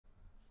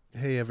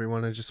Hey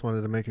everyone, I just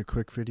wanted to make a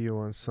quick video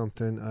on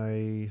something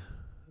I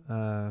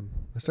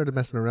started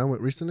messing around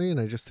with recently, and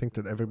I just think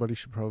that everybody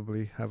should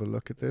probably have a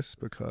look at this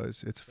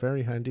because it's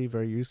very handy,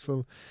 very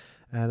useful,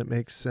 and it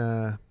makes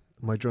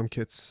my drum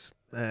kits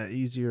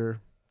easier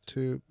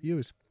to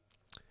use.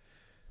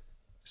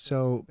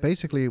 So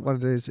basically what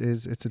it is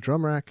it's a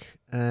drum rack,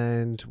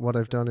 and what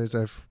I've done is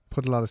I've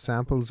put a lot of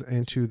samples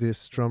into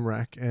this drum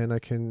rack, and I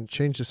can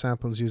change the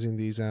samples using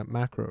these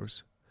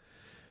macros.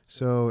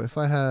 So if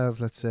I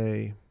have, let's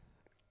say,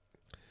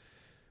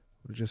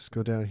 we'll just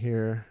go down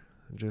here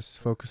and just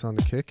focus on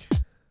the kick.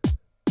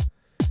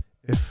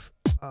 If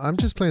I'm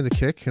just playing the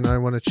kick and I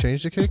want to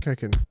change the kick, I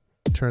can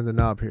turn the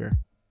knob here.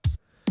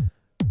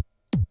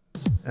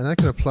 And I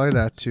can apply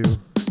that to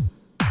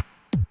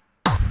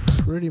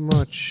pretty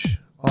much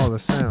all the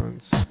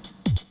sounds.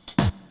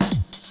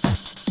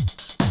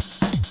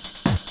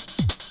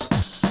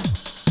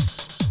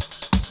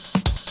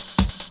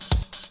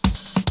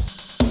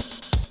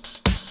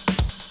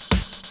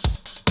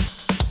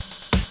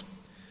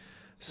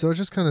 So it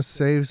just kind of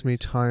saves me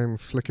time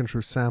flicking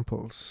through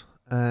samples,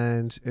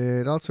 and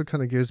it also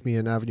kind of gives me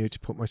an avenue to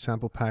put my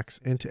sample packs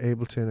into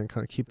Ableton and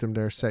kind of keep them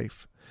there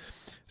safe.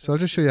 So I'll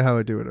just show you how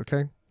I do it,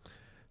 okay?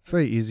 It's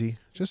very easy.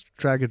 Just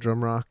drag a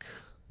Drumrack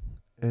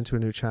into a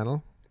new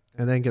channel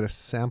and then get a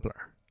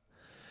sampler.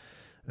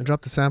 And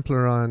drop the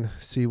sampler on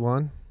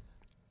C1.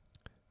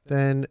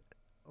 Then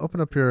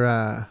open up your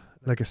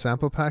like a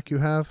sample pack you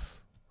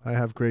have. I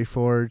have Grey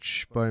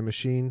Forge by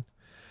Machine.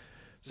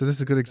 So this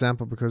is a good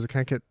example because I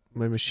can't get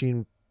my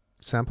Machine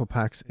sample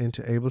packs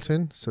into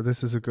Ableton, so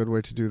this is a good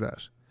way to do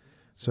that.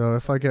 So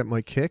if I get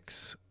my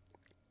kicks,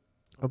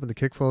 open the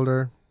kick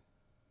folder,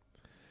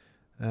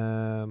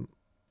 I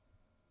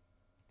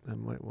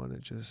might want to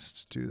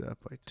just do that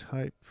by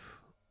type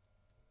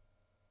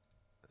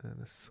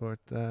and sort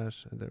that,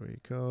 and there we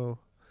go.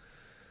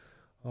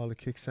 All the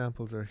kick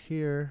samples are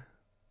here.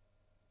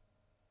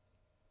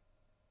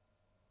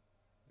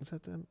 Is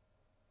that them?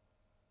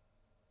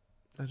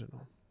 I don't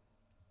know.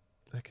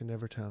 I can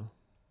never tell.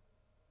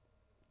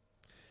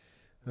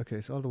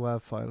 Okay, so all the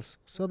WAV files.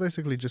 So I'll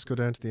basically just go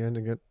down to the end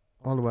and get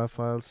all the WAV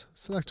files,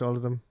 select all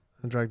of them,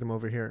 and drag them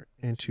over here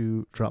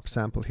into drop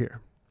sample here.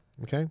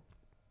 Okay?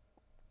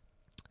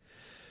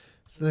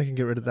 So then I can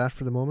get rid of that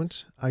for the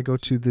moment. I go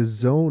to the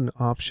zone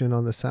option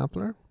on the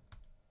sampler,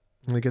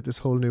 and I get this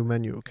whole new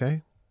menu,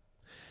 okay?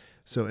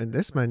 So in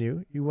this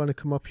menu, you want to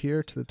come up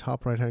here to the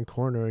top right hand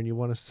corner, and you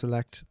want to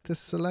select this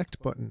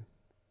select button.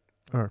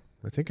 Or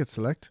I think it's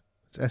select.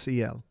 It's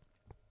SEL.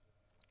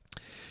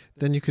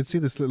 Then you can see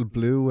this little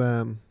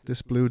blue,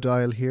 this blue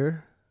dial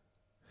here.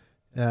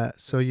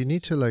 So you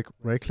need to like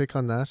right click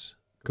on that,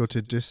 go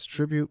to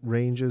distribute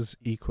ranges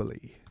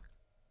equally.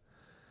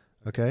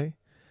 Okay.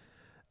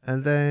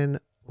 And then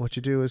what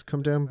you do is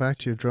come down back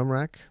to your drum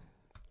rack,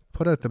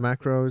 put out the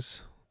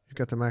macros. You've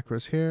got the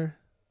macros here.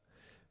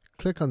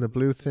 Click on the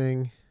blue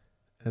thing,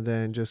 and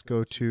then just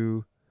go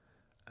to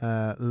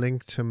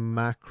link to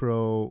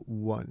macro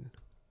 1.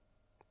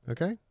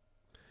 Okay.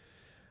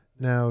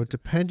 Now,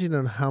 depending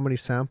on how many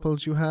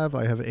samples you have,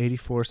 I have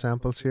 84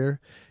 samples here.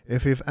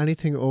 If you have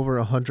anything over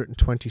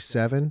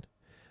 127,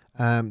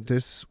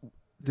 this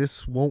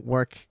won't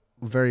work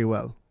very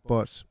well.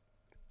 But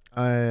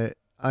I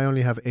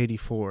only have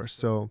 84.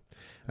 So,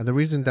 and the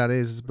reason that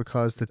is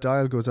because the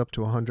dial goes up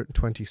to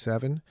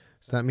 127.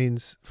 So that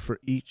means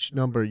for each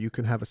number you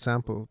can have a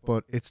sample,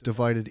 but it's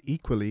divided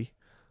equally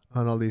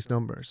on all these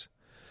numbers.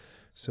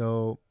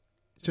 So,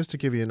 just to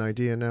give you an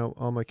idea, now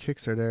all my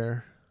kicks are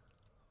there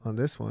on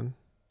this one.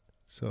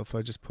 So if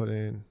I just put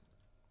in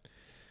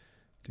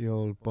the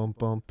old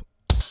bump,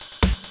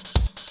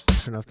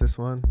 turn off this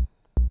one,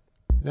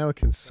 now it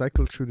can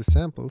cycle through the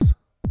samples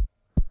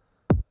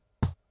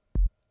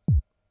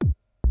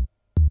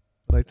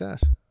like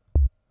that.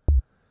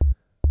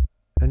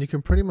 And you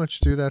can pretty much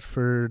do that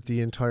for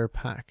the entire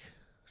pack.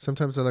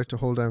 Sometimes I like to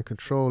hold down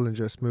Control and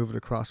just move it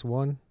across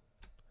one.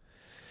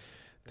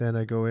 Then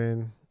I go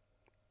in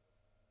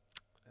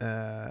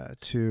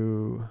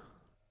to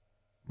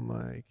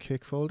my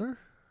kick folder,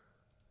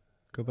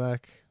 go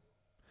back,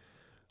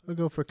 I'll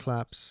go for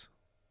claps.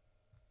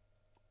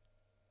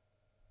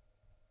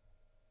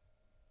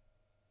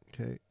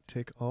 Okay,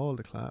 take all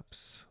the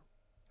claps,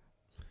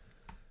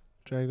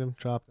 drag them,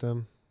 drop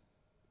them,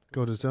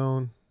 go to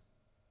zone,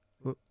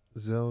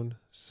 zone,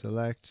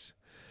 select,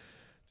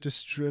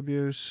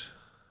 distribute,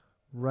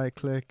 right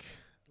click,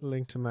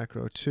 link to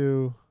macro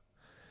 2,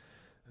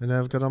 and now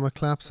I've got all my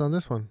claps on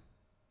this one.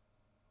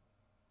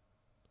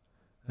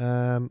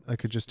 I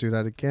could just do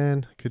that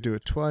again. I could do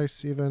it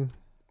twice even.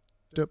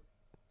 Go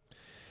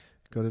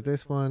to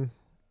this one.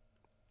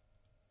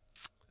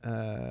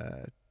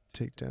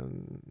 Take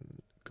down,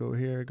 go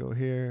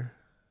here,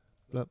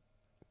 blup.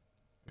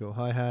 Go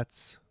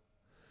hi-hats.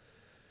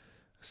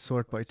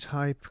 Sort by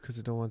type because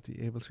I don't want the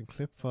Ableton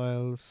clip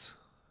files.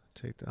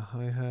 Take the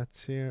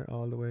hi-hats here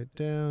all the way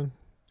down.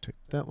 Take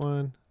that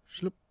one.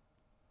 Shloop.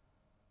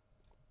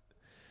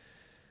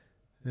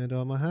 And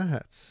all my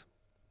hi-hats.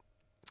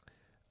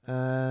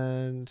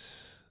 And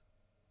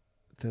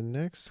the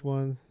next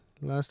one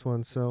last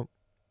one. So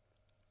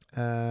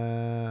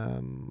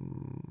back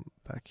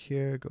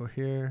here, go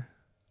here,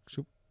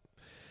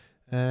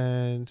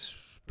 and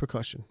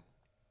percussion.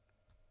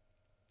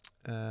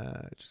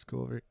 Just go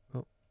over.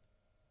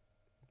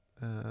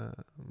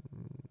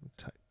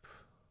 Type.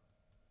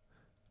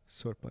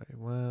 Sort by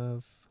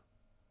WAV.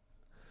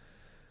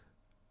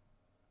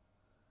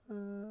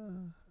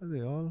 Are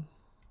they all?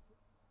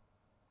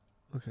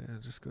 Okay, I'll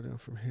just go down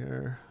from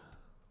here.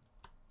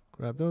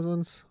 Grab those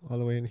ones all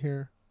the way in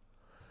here.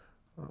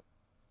 Oh.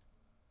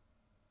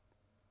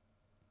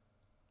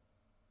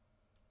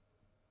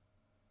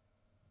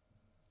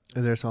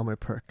 And there's all my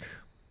perk.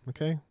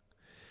 Okay.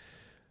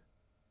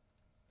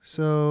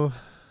 So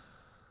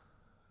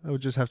I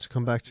would just have to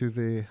come back to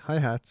the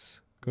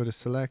hi-hats, go to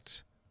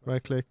select,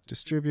 right click,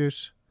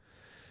 distribute,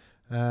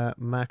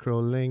 macro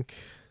link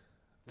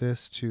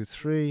this to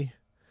 3,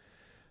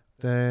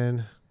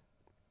 then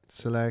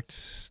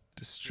select,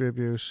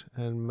 distribute,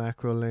 and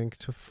macro link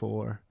to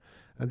 4.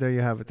 And there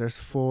you have it. There's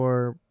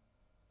 4,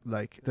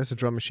 there's a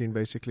drum machine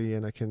basically,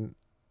 and I can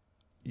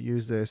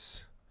use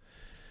this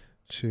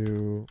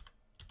to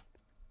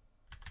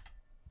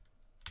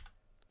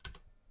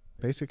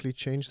basically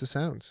change the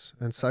sounds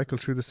and cycle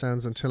through the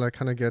sounds until I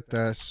kind of get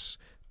that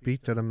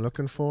beat that I'm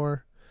looking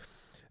for.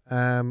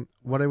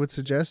 What I would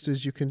suggest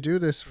is you can do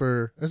this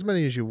for as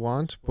many as you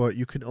want, but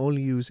you can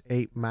only use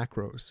 8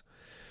 macros.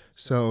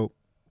 So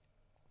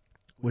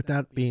with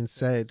that being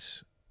said,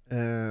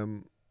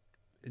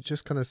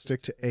 just kind of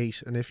stick to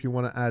 8, and if you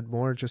want to add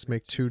more, just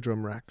make 2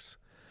 drum racks.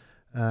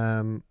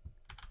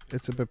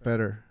 It's a bit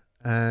better.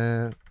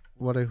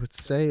 What I would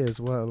say as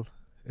well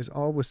is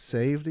always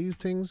save these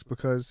things,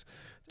 because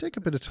take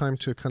a bit of time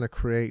to kind of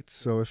create.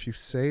 So if you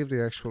save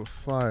the actual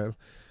file,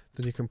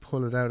 then you can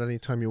pull it out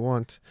anytime you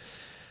want.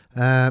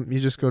 You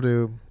just go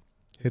to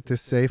hit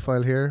this save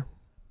file here,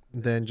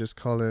 then just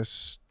call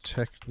it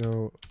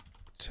techno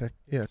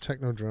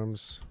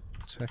drums,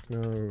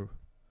 techno.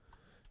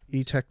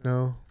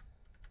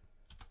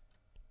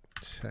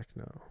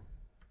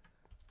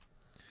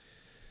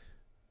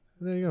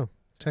 There you go,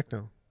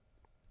 techno.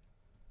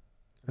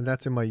 And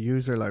that's in my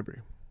user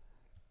library.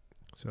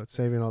 So it's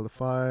saving all the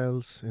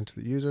files into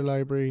the user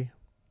library.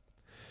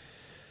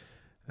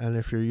 And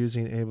if you're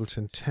using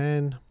Ableton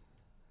 10,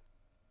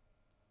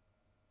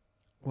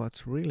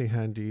 what's really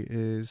handy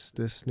is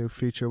this new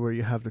feature where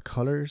you have the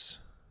colors.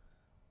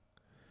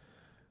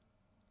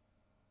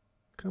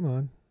 Come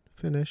on,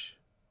 finish.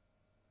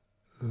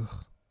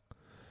 Ugh.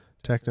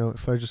 Techno,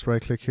 if I just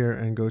right click here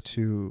and go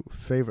to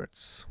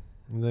favorites,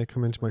 and then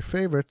come into my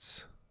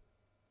favorites,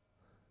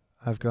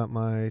 I've got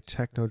my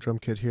techno drum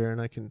kit here,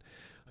 and I can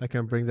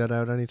bring that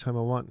out anytime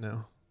I want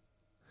now.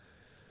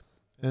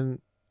 And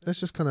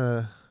let's just kind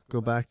of go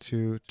back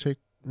to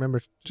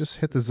remember, just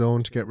hit the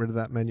zone to get rid of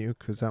that menu,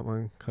 because that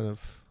one kind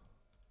of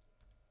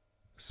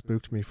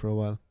spooked me for a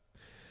while.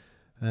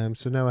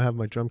 So now I have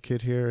my drum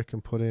kit here. I can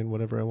put in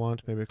whatever I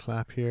want. Maybe a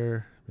clap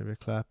here, maybe a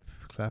clap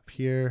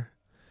here.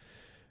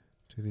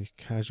 Do the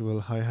casual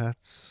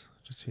hi-hats,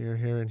 just here,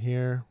 and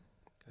here.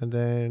 And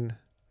then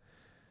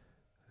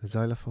a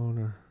xylophone,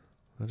 or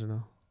I don't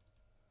know,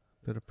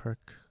 a bit of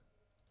perk.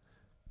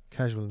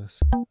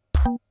 Casualness.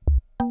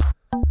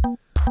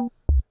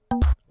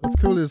 What's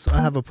cool is I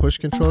have a push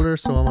controller,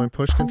 so on my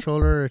push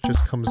controller it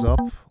just comes up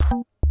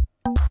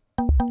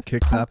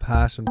kick, clap,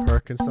 hat, and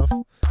perk and stuff.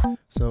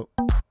 So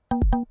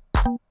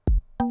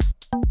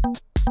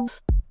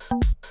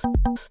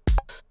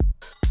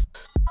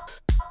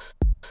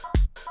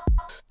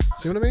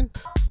see what I mean?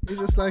 You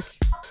just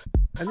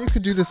and you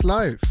could do this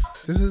live.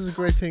 This is a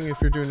great thing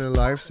if you're doing a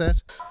live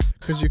set,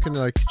 because you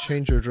can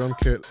change your drum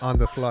kit on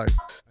the fly,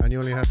 and you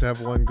only have to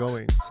have one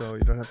going, so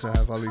you don't have to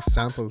have all these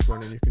samples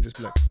running. You can just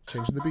be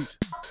changing the beat.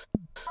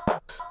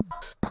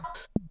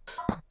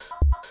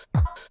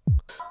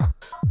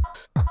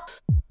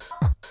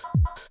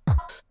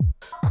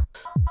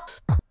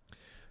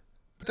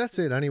 But that's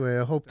it anyway.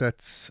 I hope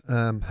that's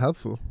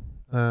helpful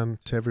to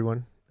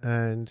everyone,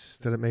 and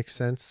that it makes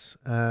sense.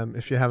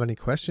 If you have any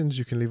questions,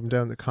 you can leave them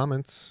down in the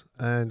comments,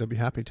 and I'll be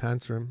happy to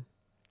answer them.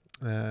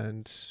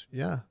 And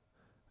yeah,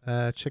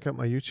 check out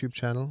my YouTube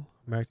channel,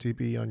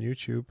 MarkDB on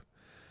YouTube.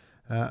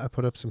 I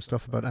put up some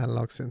stuff about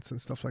analog synths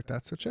and stuff like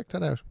that, so check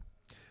that out.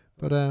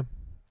 But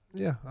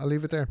yeah, I'll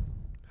leave it there.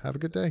 Have a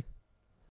good day.